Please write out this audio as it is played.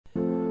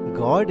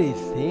God is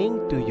saying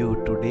to you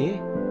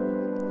today.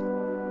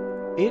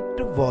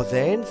 It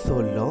wasn't so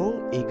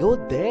long ago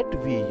that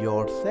we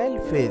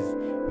yourselves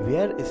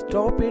were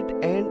stupid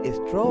and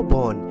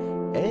strawborn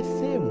as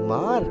a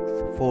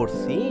marks for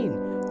sin,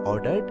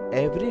 ordered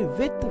every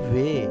whit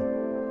way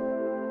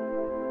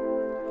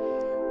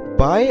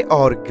by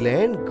our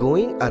gland,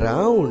 going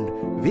around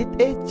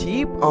with a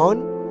chip on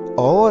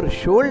our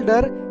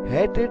shoulder,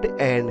 hated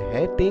and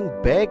hating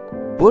back.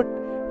 But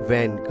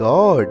when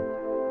God,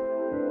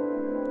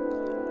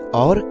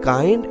 our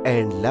kind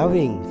and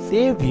loving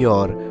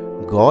Savior,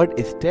 God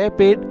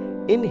stepped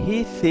in,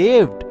 He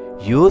saved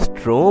you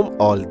from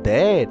all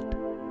that.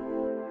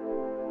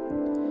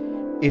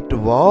 It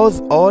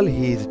was all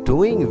His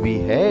doing, we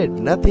had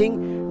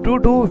nothing to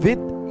do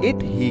with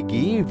it. He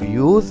gave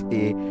you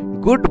a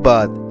good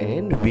bath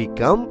and we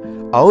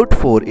come out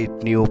for it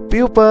new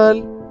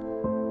pupil.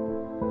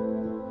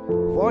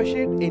 Wash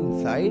it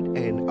inside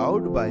and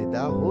out by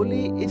the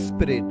Holy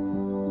Spirit.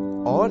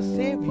 Our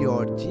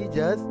Savior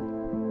Jesus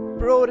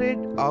poured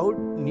out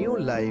new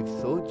life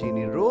so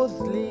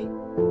generously.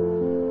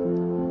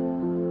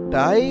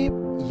 Type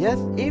yes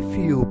if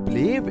you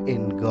believe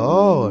in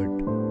God.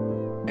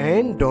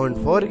 And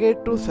don't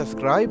forget to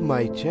subscribe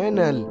my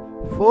channel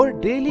for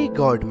daily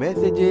God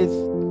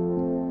messages.